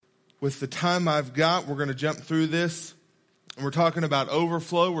with the time I've got, we're going to jump through this. And we're talking about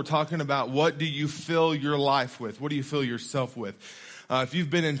overflow. We're talking about what do you fill your life with? What do you fill yourself with? If you've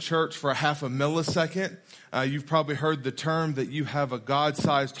been in church for a half a millisecond, you've probably heard the term that you have a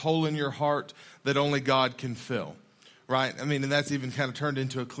God-sized hole in your heart that only God can fill, right? I mean, and that's even kind of turned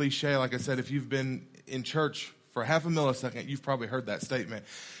into a cliche. Like I said, if you've been in church for a half a millisecond, you've probably heard that statement,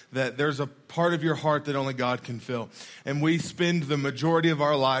 that there's a part of your heart that only God can fill. And we spend the majority of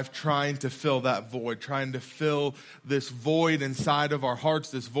our life trying to fill that void, trying to fill this void inside of our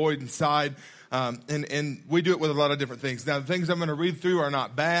hearts, this void inside. And we do it with a lot of different things. Now, the things I'm going to read through are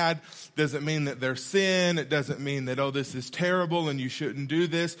not bad. Doesn't mean that they're sin. It doesn't mean that, oh, this is terrible and you shouldn't do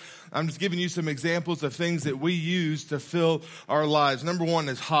this. I'm just giving you some examples of things that we use to fill our lives. Number one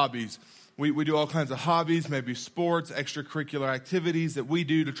is hobbies. We do all kinds of hobbies, maybe sports, extracurricular activities that we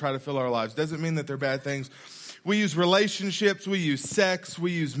do to try to fill our lives. Doesn't mean that they're bad things. We use relationships. We use sex.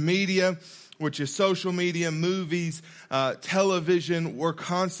 We use media, which is social media, movies, television. We're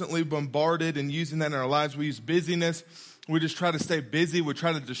constantly bombarded and using that in our lives. We use busyness. We just try to stay busy. We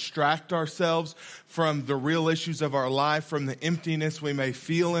try to distract ourselves from the real issues of our life, from the emptiness we may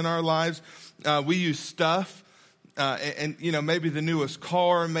feel in our lives. We use stuff. And you know, maybe the newest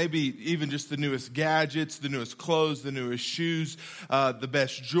car, maybe even just the newest gadgets, the newest clothes, the newest shoes, the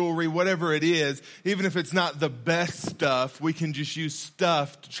best jewelry, whatever it is. Even if it's not the best stuff, we can just use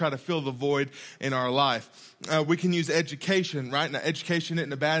stuff to try to fill the void in our life. We can use education, right? Now, education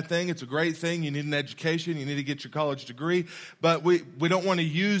isn't a bad thing. It's a great thing. You need an education. You need to get your college degree. But we don't want to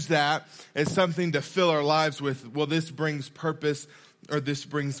use that as something to fill our lives with, well, this brings purpose or this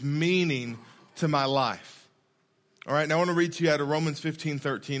brings meaning to my life. All right, now I want to read to you out of Romans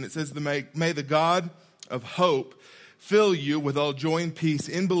 15:13. It says, May the God of hope fill you with all joy and peace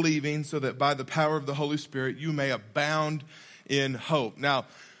in believing, so that by the power of the Holy Spirit you may abound in hope. Now,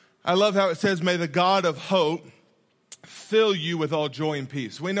 I love how it says, may the God of hope fill you with all joy and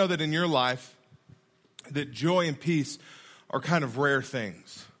peace. We know that in your life, that joy and peace are kind of rare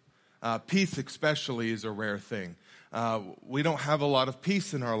things. Peace especially is a rare thing. We don't have a lot of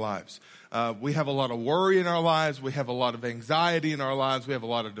peace in our lives. We have a lot of worry in our lives. We have a lot of anxiety in our lives. We have a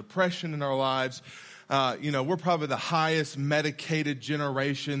lot of depression in our lives. We're probably the highest medicated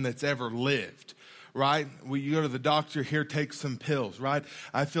generation that's ever lived, right? You go to the doctor, here, take some pills, right?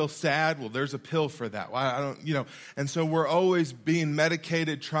 I feel sad. Well, there's a pill for that. And so we're always being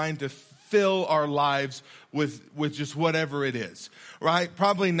medicated, trying to fill our lives with just whatever it is, right?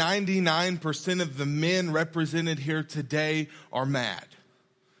 Probably 99% of the men represented here today are mad.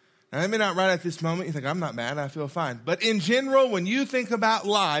 Now, maybe not right at this moment. You think, I'm not mad. I feel fine. But in general, when you think about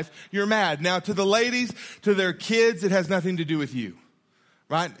life, you're mad. Now, to the ladies, to their kids, it has nothing to do with you,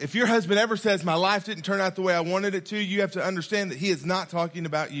 right? If your husband ever says, my life didn't turn out the way I wanted it to, you have to understand that he is not talking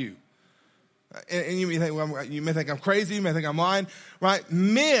about you. And you may think I'm crazy. You may think I'm lying, right?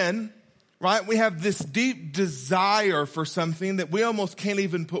 Men, right? We have this deep desire for something that we almost can't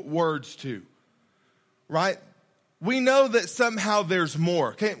even put words to, right? We know that somehow there's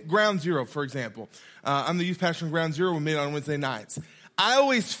more. Okay, Ground Zero, for example. I'm the youth pastor in Ground Zero. We meet on Wednesday nights. I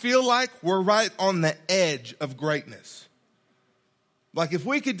always feel like we're right on the edge of greatness. Like if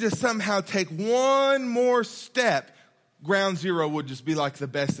we could just somehow take one more step, Ground Zero would just be like the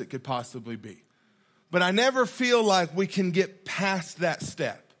best it could possibly be. But I never feel like we can get past that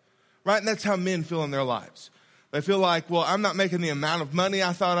step, right? And that's how men feel in their lives. They feel like, well, I'm not making the amount of money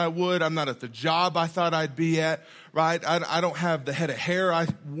I thought I would. I'm not at the job I thought I'd be at, right? I don't have the head of hair I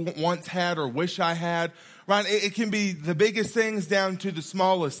once had or wish I had, right? It can be the biggest things down to the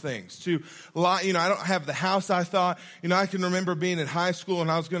smallest things. I don't have the house I thought. I can remember being in high school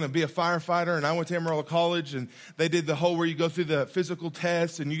and I was going to be a firefighter, and I went to Amarillo College, and they did the whole where you go through the physical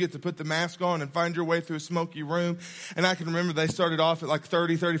tests and you get to put the mask on and find your way through a smoky room. And I can remember they started off at like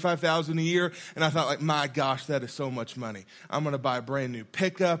 $35,000 a year, and I thought, like, my gosh, that is so much money. I'm going to buy a brand new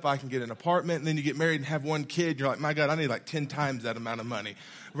pickup. I can get an apartment, and then you get married and have one kid. You're like, my God, I need like 10 times that amount of money,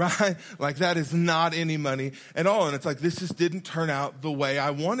 right? Like that is not any money at all. And it's like, this just didn't turn out the way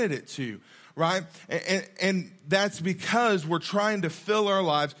I wanted it to, right? And that's because we're trying to fill our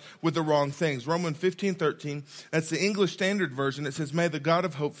lives with the wrong things. Romans 15:13, that's the English Standard Version. It says, may the God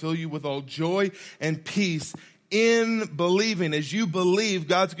of hope fill you with all joy and peace in believing. As you believe,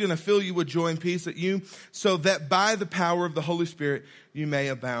 God's going to fill you with joy and peace so that by the power of the Holy Spirit, you may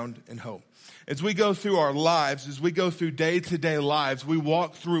abound in hope. As we go through our lives, as we go through day-to-day lives, we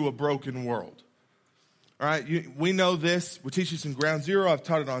walk through a broken world. All right, we know this. We teach this in Ground Zero. I've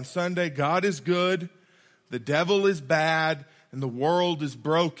taught it on Sunday. God is good, the devil is bad, and the world is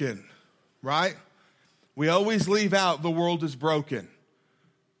broken, right? We always leave out the world is broken.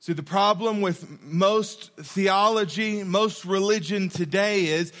 See, the problem with most theology, most religion today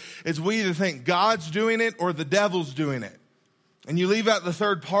is we either think God's doing it or the devil's doing it. And you leave out the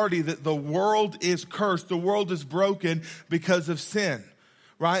third party, that the world is cursed. The world is broken because of sin,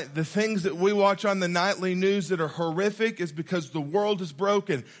 right? The things that we watch on the nightly news that are horrific is because the world is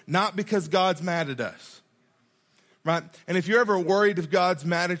broken, not because God's mad at us, right? And if you're ever worried if God's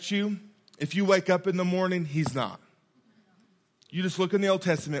mad at you, if you wake up in the morning, he's not. You just look in the Old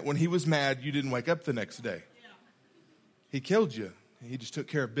Testament. When he was mad, you didn't wake up the next day. He killed you. He just took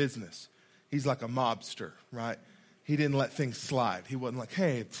care of business. He's like a mobster, right? He didn't let things slide. He wasn't like,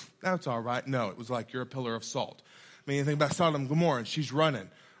 hey, that's all right. No, it was like, you're a pillar of salt. I mean, you think about Sodom and Gomorrah, and she's running,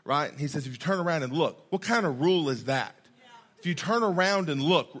 right? And he says, if you turn around and look, what kind of rule is that? Yeah. If you turn around and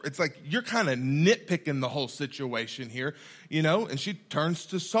look, it's like you're kind of nitpicking the whole situation here, you know? And she turns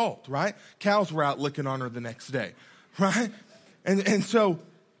to salt, right? Cows were out licking on her the next day, right? And so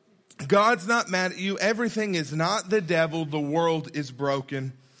God's not mad at you. Everything is not the devil. The world is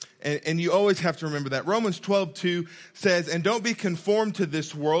broken. And you always have to remember that. Romans 12:2 says, and don't be conformed to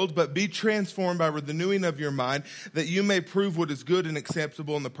this world, but be transformed by the renewing of your mind, that you may prove what is good and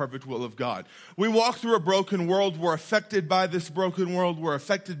acceptable in the perfect will of God. We walk through a broken world. We're affected by this broken world. We're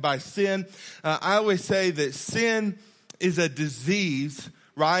affected by sin. I always say that sin is a disease,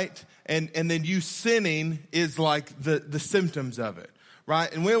 right? And then you sinning is like the symptoms of it.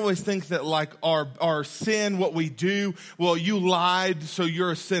 Right? And we always think that like our sin, what we do, well, you lied, so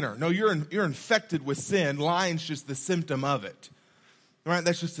you're a sinner. No, you're infected with sin. Lying's just the symptom of it. Right?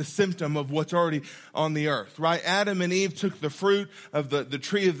 That's just a symptom of what's already on the earth. Right? Adam and Eve took the fruit of the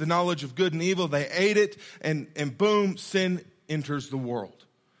tree of the knowledge of good and evil. They ate it, and boom, sin enters the world.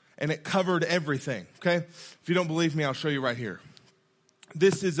 And it covered everything. Okay? If you don't believe me, I'll show you right here.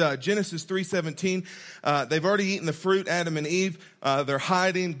 This is Genesis 3:17. They've already eaten the fruit, Adam and Eve. They're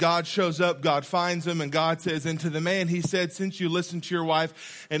hiding. God shows up. God finds them. And God says, and to the man, he said, since you listened to your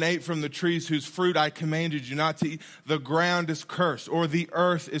wife and ate from the trees whose fruit I commanded you not to eat, the ground is cursed, or the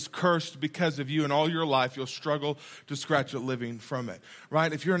earth is cursed because of you. And all your life, you'll struggle to scratch a living from it.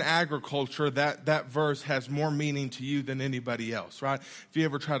 Right? If you're in agriculture, that verse has more meaning to you than anybody else. Right? If you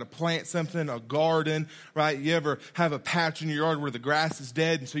ever try to plant something, a garden, right? You ever have a patch in your yard where the grass is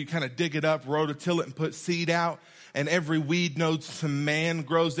dead, and so you kind of dig it up, rototill it, and put seed out, and every weed knows some man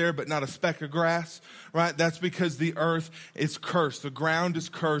grows there, but not a speck of grass, right? That's because the earth is cursed. The ground is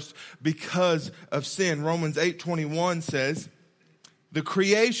cursed because of sin. Romans 8:21 says, the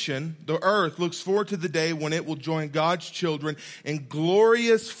creation, the earth, looks forward to the day when it will join God's children in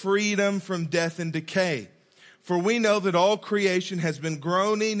glorious freedom from death and decay. For we know that all creation has been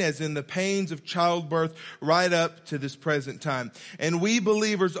groaning as in the pains of childbirth right up to this present time. And we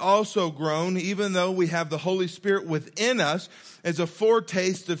believers also groan, even though we have the Holy Spirit within us as a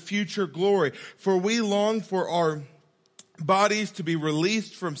foretaste of future glory. For we long for our bodies to be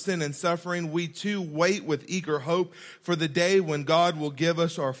released from sin and suffering. We too wait with eager hope for the day when God will give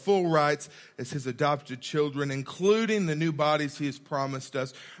us our full rights as his adopted children, including the new bodies he has promised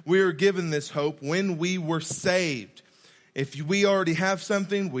us. We are given this hope when we were saved. If we already have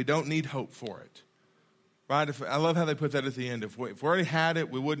something, we don't need hope for it. Right? I love how they put that at the end. If we already had it,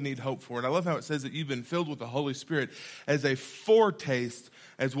 we wouldn't need hope for it. I love how it says that you've been filled with the Holy Spirit as a foretaste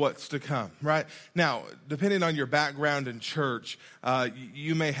as what's to come, right? Now, depending on your background in church,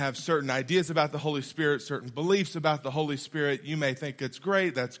 you may have certain ideas about the Holy Spirit, certain beliefs about the Holy Spirit. You may think it's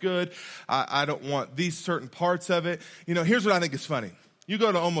great, that's good. I don't want these certain parts of it. You know, here's what I think is funny. You go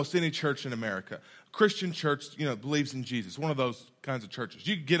to almost any church in America, Christian church, believes in Jesus, one of those kinds of churches.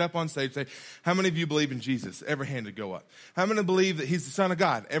 You get up on stage and say, how many of you believe in Jesus? Every hand would go up. How many believe that he's the Son of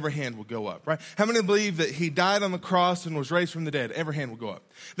God? Every hand will go up, right? How many believe that he died on the cross and was raised from the dead? Every hand will go up.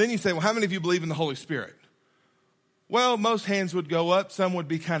 Then you say, well, how many of you believe in the Holy Spirit? Well, most hands would go up. Some would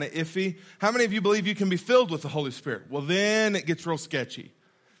be kind of iffy. How many of you believe you can be filled with the Holy Spirit? Well, then it gets real sketchy.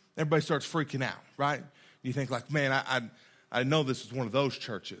 Everybody starts freaking out, right? You think like, man, I know this is one of those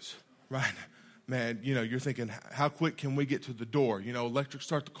churches, right? Man, you're thinking, how quick can we get to the door? Electric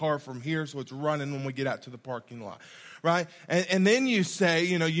start the car from here so it's running when we get out to the parking lot, right? And then you say,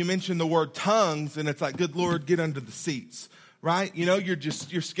 you mention the word tongues, and it's like, good Lord, get under the seats, right?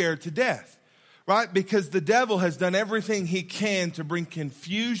 You're scared to death, right? Because the devil has done everything he can to bring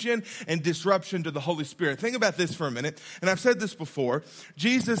confusion and disruption to the Holy Spirit. Think about this for a minute, and I've said this before.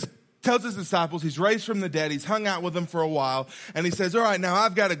 Jesus tells his disciples he's raised from the dead, he's hung out with them for a while, and he says, all right, now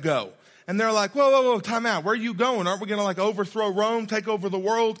I've got to go. And they're like, whoa, time out. Where are you going? Aren't we going to overthrow Rome, take over the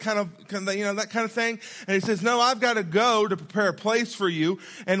world, kind of, that kind of thing? And he says, no, I've got to go to prepare a place for you.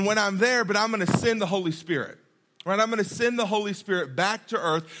 And when I'm there, but I'm going to send the Holy Spirit. Right, I'm going to send the Holy Spirit back to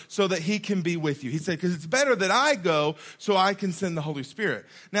earth so that he can be with you. He said, because it's better that I go so I can send the Holy Spirit.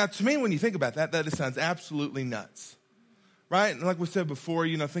 Now, to me, when you think about that, that just sounds absolutely nuts. Right? And like we said before,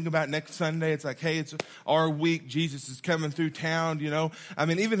 think about next Sunday. It's like, hey, it's our week. Jesus is coming through town, I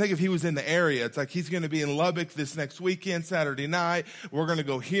mean, even think if he was in the area. It's like he's going to be in Lubbock this next weekend, Saturday night. We're going to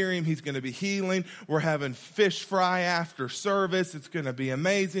go hear him. He's going to be healing. We're having fish fry after service. It's going to be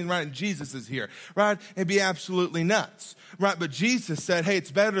amazing, right? And Jesus is here, right? It'd be absolutely nuts, right? But Jesus said, hey,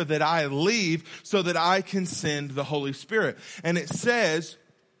 it's better that I leave so that I can send the Holy Spirit. And it says,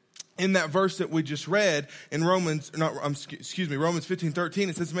 in that verse that we just read in Romans 15:13,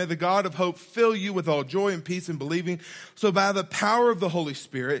 it says, may the God of hope fill you with all joy and peace in believing, so by the power of the Holy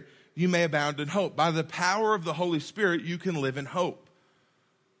Spirit, you may abound in hope. By the power of the Holy Spirit, you can live in hope.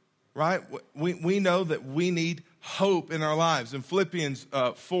 Right? We know that we need hope in our lives. In Philippians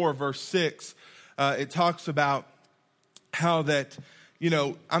 4, verse 6, it talks about how that,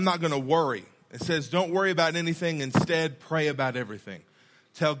 I'm not going to worry. It says, don't worry about anything. Instead, pray about everything.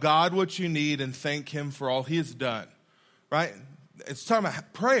 Tell God what you need and thank him for all he has done, right? It's talking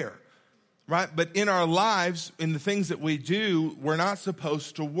about prayer, right? But in our lives, in the things that we do, we're not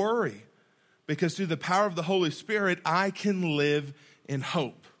supposed to worry because through the power of the Holy Spirit, I can live in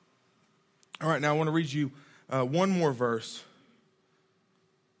hope. All right, now I want to read you one more verse.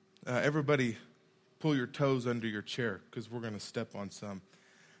 Everybody pull your toes under your chair because we're going to step on some.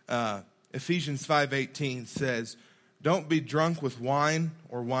 Ephesians 5:18 says, don't be drunk with wine,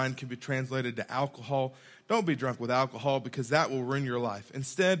 or wine can be translated to alcohol. Don't be drunk with alcohol because that will ruin your life.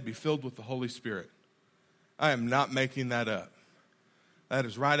 Instead, be filled with the Holy Spirit. I am not making that up. That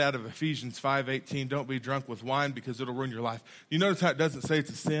is right out of Ephesians 5:18. Don't be drunk with wine because it'll ruin your life. You notice how it doesn't say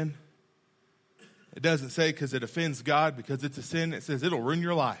it's a sin? It doesn't say because it offends God because it's a sin. It says it'll ruin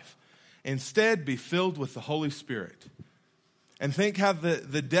your life. Instead, be filled with the Holy Spirit. And think how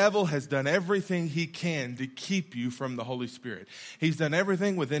the devil has done everything he can to keep you from the Holy Spirit. He's done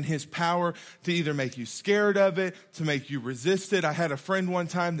everything within his power to either make you scared of it, to make you resist it. I had a friend one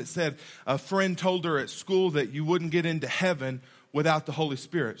time that said a friend told her at school that you wouldn't get into heaven without the Holy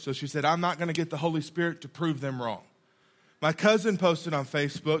Spirit. So she said, I'm not going to get the Holy Spirit to prove them wrong. My cousin posted on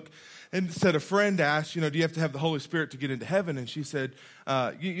Facebook and said a friend asked, do you have to have the Holy Spirit to get into heaven? And she said,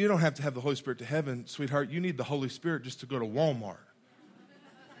 you don't have to have the Holy Spirit to heaven, sweetheart. You need the Holy Spirit just to go to Walmart.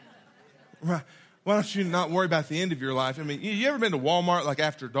 Right? Why don't you not worry about the end of your life? I mean, you ever been to Walmart like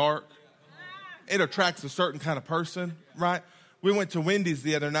after dark? It attracts a certain kind of person, right? We went to Wendy's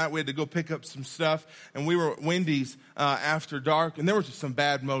the other night. We had to go pick up some stuff, and we were at Wendy's after dark, and there was just some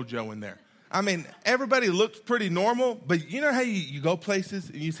bad mojo in there. I mean, everybody looked pretty normal, but you know how you go places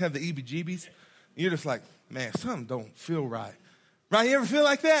and you just have the EBGBs? You're just like, man, something don't feel right. Right? You ever feel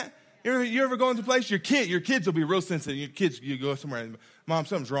like that? You ever go into a place? Your kids will be real sensitive. Your kids, you go somewhere and, Mom,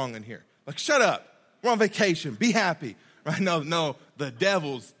 something's wrong in here. Like, shut up. We're on vacation. Be happy. Right? No, the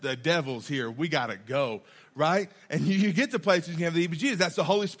devil's here. We got to go. Right? And you get to places and you have the EBGs. That's the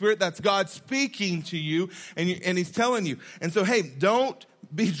Holy Spirit. That's God speaking to you and he's telling you. And so, hey, don't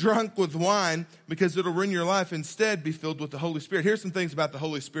be drunk with wine because it'll ruin your life. Instead, be filled with the Holy Spirit. Here's some things about the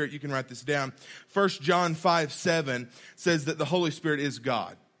Holy Spirit. You can write this down. 1 John 5:7 says that the Holy Spirit is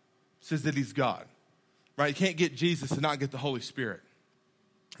God. It says that he's God. Right? You can't get Jesus and not get the Holy Spirit.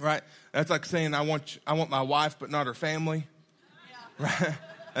 Right? That's like saying I want my wife but not her family. Right?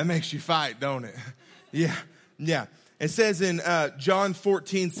 That makes you fight, don't it? Yeah. It says in John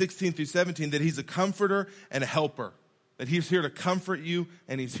 14:16-17 that he's a comforter and a helper. That he's here to comfort you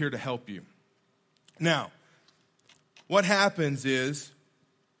and he's here to help you. Now, what happens is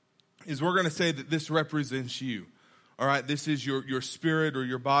we're going to say that this represents you. All right, this is your spirit or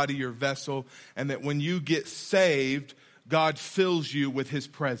your body, your vessel, and that when you get saved, God fills you with his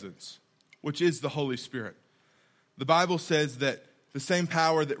presence, which is the Holy Spirit. The Bible says that the same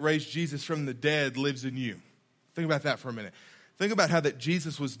power that raised Jesus from the dead lives in you. Think about that for a minute. Think about how that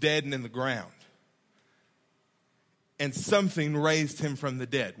Jesus was dead and in the ground. And something raised him from the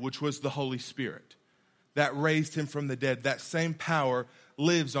dead, which was the Holy Spirit. That raised him from the dead. That same power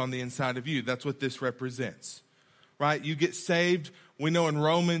lives on the inside of you. That's what this represents. Right? You get saved. We know in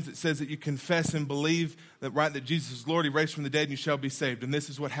Romans it says that you confess and believe that Jesus is Lord. He raised from the dead and you shall be saved. And this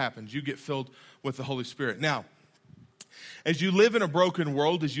is what happens. You get filled with the Holy Spirit. Now, as you live in a broken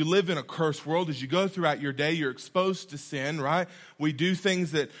world, as you live in a cursed world, as you go throughout your day, you're exposed to sin, right? We do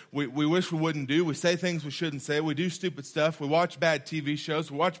things that we wish we wouldn't do. We say things we shouldn't say. We do stupid stuff. We watch bad TV shows.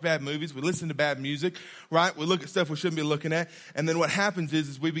 We watch bad movies. We listen to bad music, right? We look at stuff we shouldn't be looking at. And then what happens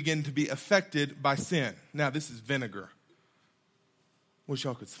is we begin to be affected by sin. Now, this is vinegar. Wish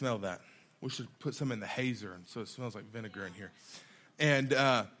y'all could smell that. We should put some in the hazer, and so it smells like vinegar in here. And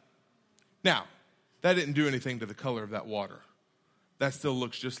now, that didn't do anything to the color of that water. That still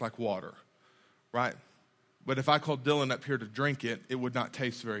looks just like water, right? But if I called Dylan up here to drink it, it would not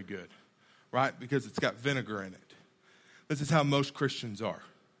taste very good, right? Because it's got vinegar in it. This is how most Christians are.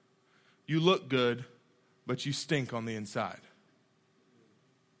 You look good, but you stink on the inside,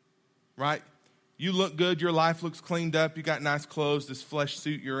 right? You look good, your life looks cleaned up, you got nice clothes, this flesh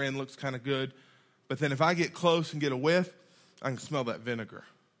suit you're in looks kind of good. But then if I get close and get a whiff, I can smell that vinegar.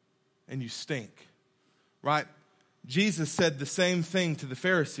 And you stink, right? Jesus said the same thing to the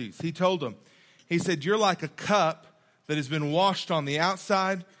Pharisees. He told them, he said, you're like a cup that has been washed on the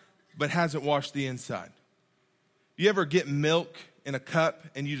outside, but hasn't washed the inside. You ever get milk in a cup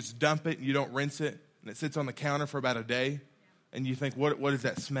and you just dump it and you don't rinse it, and it sits on the counter for about a day, and you think, what does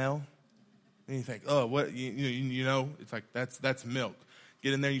that smell? And you think, oh, what, you know, it's like, that's milk.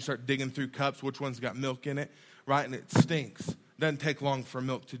 Get in there, you start digging through cups, which one's got milk in it, right? And it stinks. It doesn't take long for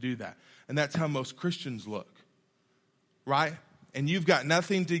milk to do that. And that's how most Christians look, right? And you've got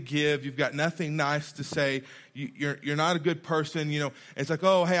nothing to give. You've got nothing nice to say. You're not a good person. You know, it's like,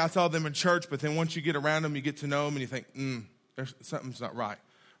 oh, hey, I saw them in church. But then once you get around them, you get to know them, and you think, something's not right,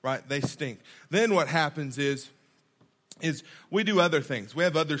 right? They stink. Then what happens is we do other things. We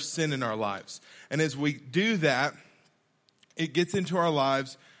have other sin in our lives. And as we do that, it gets into our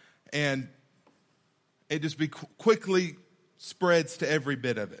lives, and it just quickly spreads to every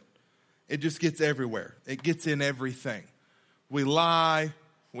bit of it. It just gets everywhere. It gets in everything. We lie,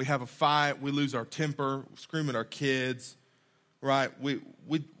 we have a fight, we lose our temper, we scream at our kids, right? We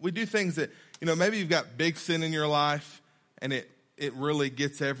do things that, you know, maybe you've got big sin in your life, and it really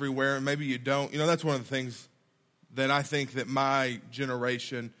gets everywhere, and maybe you don't. You know, that's one of the things that I think that my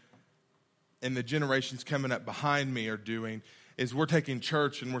generation and the generations coming up behind me are doing is we're taking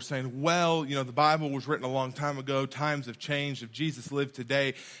church and we're saying, well, you know, the Bible was written a long time ago. Times have changed. If Jesus lived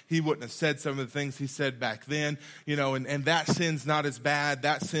today, he wouldn't have said some of the things he said back then, you know, and that sin's not as bad.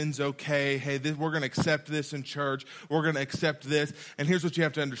 That sin's okay. Hey, we're going to accept this in church. We're going to accept this. And here's what you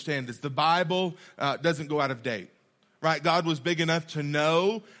have to understand is the Bible doesn't go out of date. Right? God was big enough to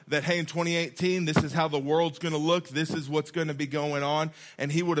know that, hey, in 2018, this is how the world's going to look. This is what's going to be going on.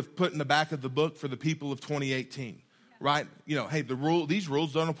 And he would have put in the back of the book for the people of 2018. Right? You know, hey, these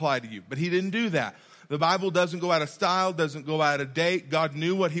rules don't apply to you. But he didn't do that. The Bible doesn't go out of style, doesn't go out of date. God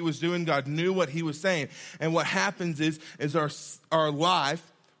knew what he was doing. God knew what he was saying. And what happens is our life,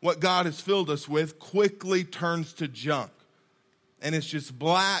 what God has filled us with, quickly turns to junk. And it's just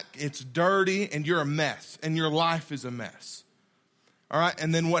black, it's dirty, and you're a mess. And your life is a mess. All right?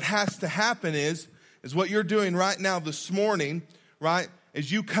 And then what has to happen is what you're doing right now this morning, right?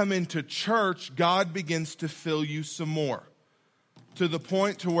 As you come into church, God begins to fill you some more. To the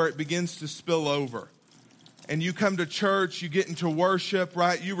point to where it begins to spill over. And you come to church, you get into worship,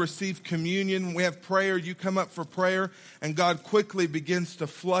 right? You receive communion. We have prayer. You come up for prayer. And God quickly begins to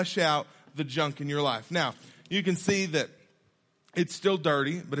flush out the junk in your life. Now, you can see that it's still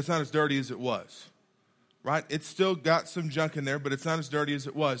dirty, but it's not as dirty as it was, right? It's still got some junk in there, but it's not as dirty as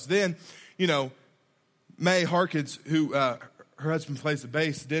it was. Then, you know, May Harkins, who her husband plays the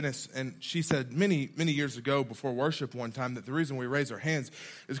bass, Dennis, and she said many, many years ago before worship one time that the reason we raise our hands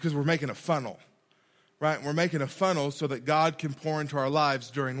is because we're making a funnel, right? We're making a funnel so that God can pour into our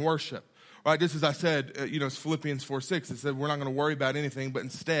lives during worship. Right, just as I said, it's Philippians 4:6. It said we're not going to worry about anything, but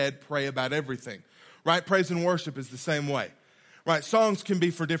instead pray about everything. Right? Praise and worship is the same way. Right, songs can be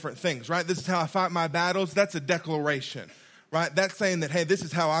for different things, right? This is how I fight my battles. That's a declaration, right? That's saying that, hey, this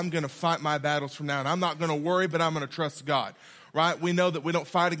is how I'm going to fight my battles from now on. I'm not going to worry, but I'm going to trust God, right? We know that we don't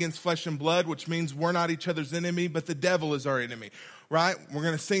fight against flesh and blood, which means we're not each other's enemy, but the devil is our enemy, right? We're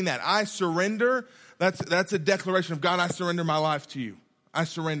going to sing that. I surrender. That's a declaration of God. I surrender my life to you. I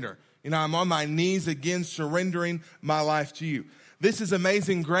surrender. You know, I'm on my knees again, surrendering my life to you. This is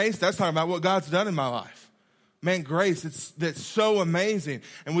amazing grace. That's talking about what God's done in my life. Man, grace, that's so amazing.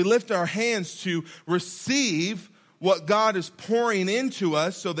 And we lift our hands to receive what God is pouring into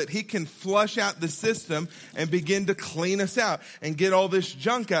us so that he can flush out the system and begin to clean us out and get all this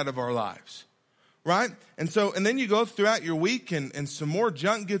junk out of our lives. Right? And then you go throughout your week and some more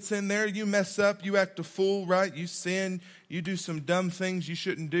junk gets in there. You mess up, you act a fool, right? You sin, you do some dumb things you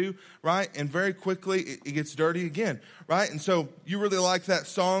shouldn't do, right? And very quickly it gets dirty again, right? And so you really like that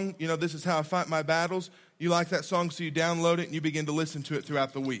song, you know, this is how I fight my battles. You like that song, so you download it and you begin to listen to it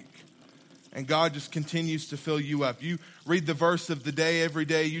throughout the week. And God just continues to fill you up. You read the verse of the day every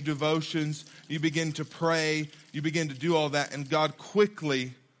day, you devotions, you begin to pray, you begin to do all that, and God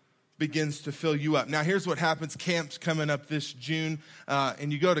quickly begins to fill you up. Now, here's what happens. Camp's coming up this June,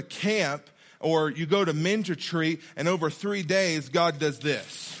 and you go to camp or you go to men's retreat, and over 3 days, God does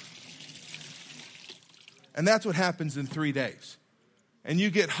this. And that's what happens in 3 days. And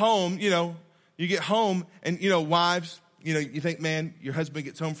you get home, and, wives, you think, man, your husband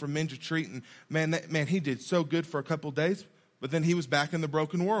gets home from men's retreat, and man, he did so good for a couple of days, but then he was back in the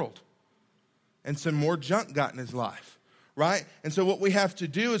broken world. And some more junk got in his life, right? And so what we have to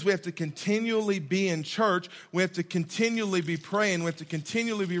do is we have to continually be in church. We have to continually be praying. We have to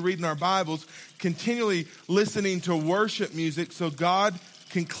continually be reading our Bibles, continually listening to worship music so God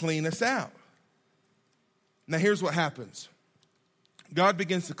can clean us out. Now, here's what happens. God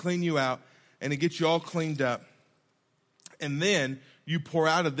begins to clean you out, and He gets you all cleaned up. And then you pour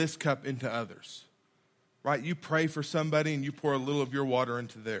out of this cup into others, right? You pray for somebody, and you pour a little of your water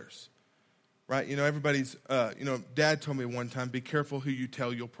into theirs, right? Everybody's, Dad told me one time, be careful who you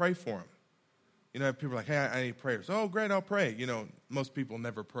tell you'll pray for them. People are like, hey, I need prayers. Oh, great, I'll pray. Most people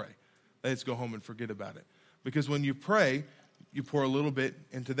never pray. They just go home and forget about it. Because when you pray, you pour a little bit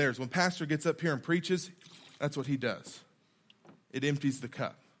into theirs. When pastor gets up here and preaches, that's what he does. It empties the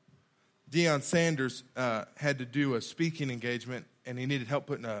cup. Deion Sanders had to do a speaking engagement, and he needed help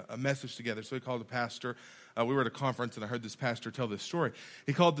putting a message together. So he called the pastor. We were at a conference, and I heard this pastor tell this story.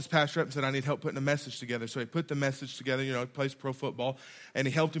 He called this pastor up and said, I need help putting a message together. So he put the message together. He plays pro football, and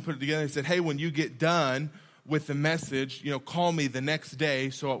he helped him put it together. He said, hey, when you get done with the message, call me the next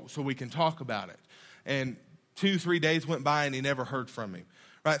day so we can talk about it. And 2-3 days went by, and he never heard from him.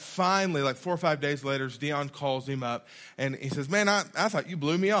 Right, finally, like 4 or 5 days later, Deion calls him up, and he says, man, I thought you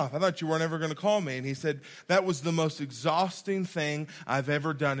blew me off. I thought you weren't ever going to call me. And he said, that was the most exhausting thing I've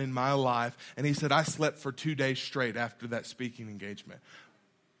ever done in my life. And he said, I slept for 2 days straight after that speaking engagement.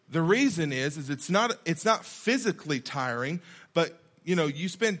 The reason is it's not physically tiring, but, you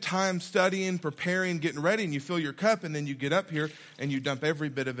spend time studying, preparing, getting ready, and you fill your cup, and then you get up here, and you dump every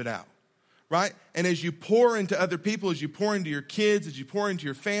bit of it out. Right? And as you pour into other people, as you pour into your kids, as you pour into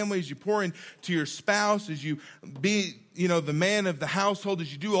your family, as you pour into your spouse, as you be, the man of the household,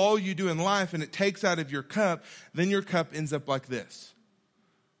 as you do all you do in life, and it takes out of your cup, then your cup ends up like this.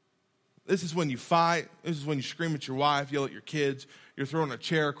 This is when you fight. This is when you scream at your wife, yell at your kids. You're throwing a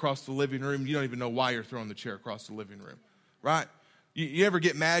chair across the living room. You don't even know why you're throwing the chair across the living room. Right? You ever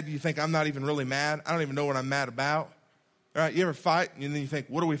get mad? You think, I'm not even really mad. I don't even know what I'm mad about. All right? You ever fight? And then you think,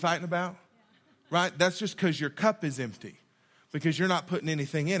 what are we fighting about? Right? That's just because your cup is empty, because you're not putting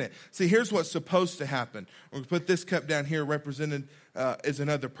anything in it. See, here's what's supposed to happen. We're going to put this cup down here represented as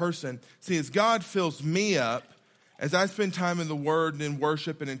another person. See, as God fills me up, as I spend time in the Word and in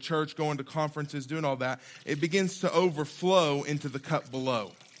worship and in church, going to conferences, doing all that, it begins to overflow into the cup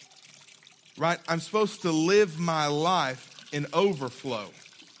below. Right? I'm supposed to live my life in overflow.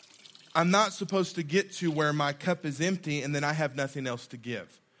 I'm not supposed to get to where my cup is empty and then I have nothing else to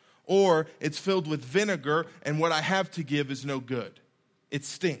give. Or it's filled with vinegar, and what I have to give is no good. It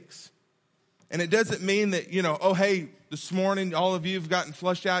stinks. And it doesn't mean that, oh, hey, this morning all of you have gotten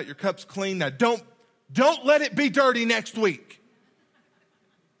flushed out, your cup's clean. Now don't let it be dirty next week.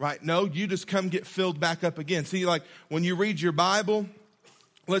 Right? No, you just come get filled back up again. See, like when you read your Bible,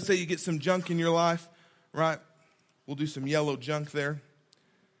 let's say you get some junk in your life, right? We'll do some yellow junk there.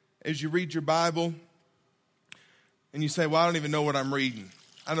 As you read your Bible, and you say, well, I don't even know what I'm reading.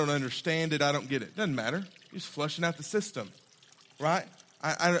 I don't understand it. I don't get it. Doesn't matter. You're just flushing out the system, right?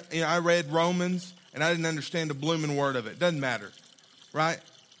 I read Romans, and I didn't understand a blooming word of it. Doesn't matter, right?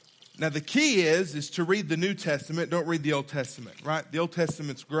 Now, the key is to read the New Testament. Don't read the Old Testament, right? The Old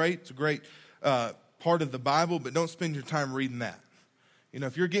Testament's great. It's a great part of the Bible, but don't spend your time reading that.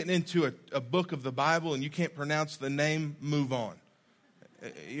 If you're getting into a book of the Bible and you can't pronounce the name, move on.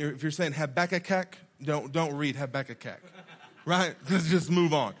 If you're saying Habakkuk, don't read Habakkuk. Right? Just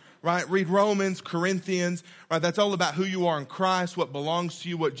move on. Right? Read Romans, Corinthians. Right? That's all about who you are in Christ, what belongs to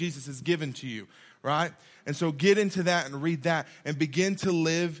you, what Jesus has given to you. Right? And so get into that and read that and begin to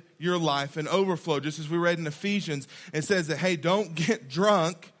live your life in overflow. Just as we read in Ephesians, it says that, hey, don't get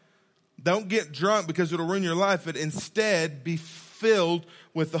drunk. Don't get drunk because it'll ruin your life, but instead be filled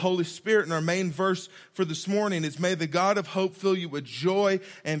with the Holy Spirit. And our main verse for this morning is, may the God of hope fill you with joy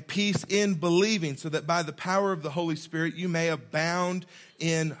and peace in believing, so that by the power of the Holy Spirit you may abound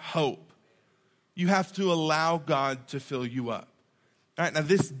in hope. You have to allow God to fill you up. All right, now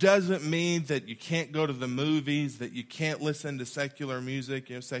this doesn't mean that you can't go to the movies, that you can't listen to secular music.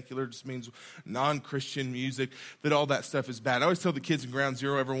 Secular just means non-Christian music, that all that stuff is bad. I always tell the kids in Ground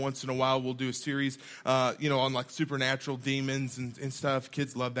Zero every once in a while we'll do a series, on like supernatural demons and stuff.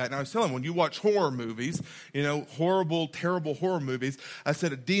 Kids love that. And I was telling them, when you watch horror movies, horrible, terrible horror movies, I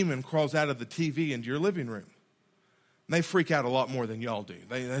said a demon crawls out of the TV into your living room. And they freak out a lot more than y'all do.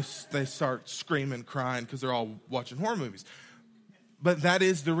 They start screaming, crying because they're all watching horror movies. But that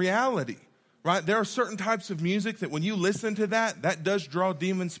is the reality, right? There are certain types of music that when you listen to that does draw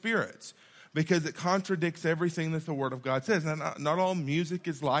demon spirits because it contradicts everything that the Word of God says. Now, not all music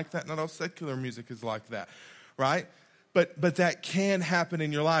is like that. Not all secular music is like that, right? But that can happen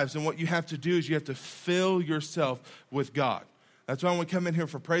in your lives. And what you have to do is you have to fill yourself with God. That's why when we come in here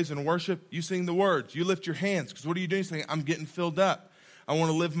for praise and worship, you sing the words. You lift your hands because what are you doing? You're saying, I'm getting filled up. I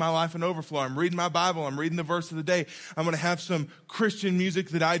want to live my life in overflow. I'm reading my Bible. I'm reading the verse of the day. I'm going to have some Christian music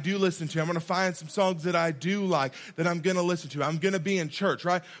that I do listen to. I'm going to find some songs that I do like that I'm going to listen to. I'm going to be in church,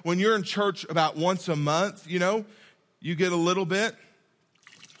 right? When you're in church about once a month, you get a little bit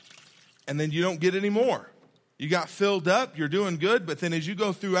and then you don't get any more. You got filled up. You're doing good. But then as you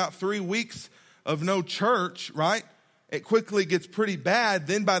go throughout 3 weeks of no church, right, it quickly gets pretty bad.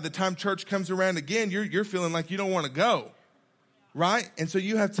 Then by the time church comes around again, you're feeling like you don't want to go. Right? And so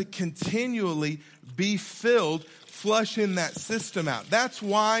you have to continually be filled, flushing that system out. That's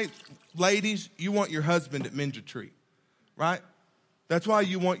why, ladies, you want your husband at Minja Tree. Right? That's why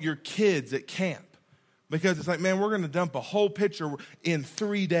you want your kids at camp. Because it's like, man, we're going to dump a whole pitcher in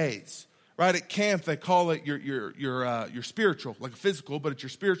 3 days. Right? At camp, they call it your spiritual, like a physical, but it's your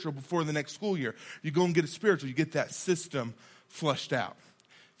spiritual before the next school year. You go and get a spiritual. You get that system flushed out.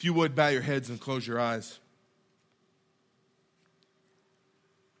 If you would, bow your heads and close your eyes.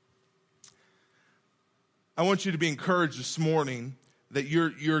 I want you to be encouraged this morning that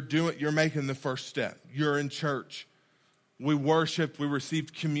you're making the first step. You're in church. We worshiped, we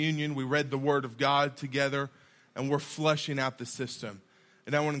received communion, we read the Word of God together, and we're flushing out the system.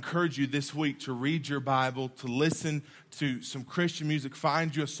 And I want to encourage you this week to read your Bible, to listen to some Christian music,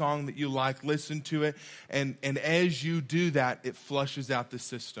 find you a song that you like, listen to it, and as you do that, it flushes out the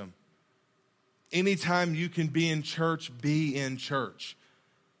system. Anytime you can be in church, be in church.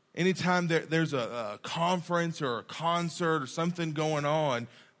 Anytime there's a conference or a concert or something going on,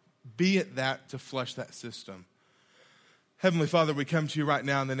 be at that to flush that system. Heavenly Father, we come to you right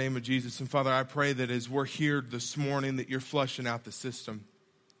now in the name of Jesus. And Father, I pray that as we're here this morning, that you're flushing out the system.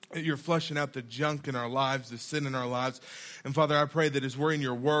 That you're flushing out the junk in our lives, the sin in our lives. And Father, I pray that as we're in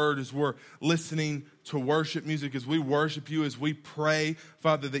your word, as we're listening to worship music, as we worship you, as we pray,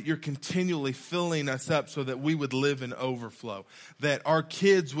 Father, that you're continually filling us up so that we would live in overflow. That our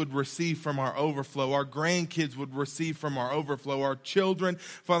kids would receive from our overflow. Our grandkids would receive from our overflow. Our children,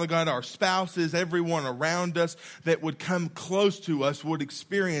 Father God, our spouses, everyone around us that would come close to us would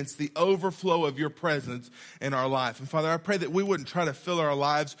experience the overflow of your presence in our life. And Father, I pray that we wouldn't try to fill our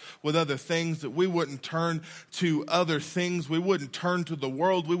lives with other things, that we wouldn't turn to other things. We wouldn't turn to the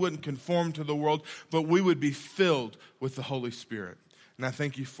world. We wouldn't conform to the world, but we would be filled with the Holy Spirit. And I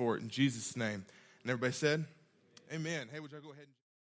thank you for it in Jesus' name. And everybody said, amen. Hey, would y'all go ahead and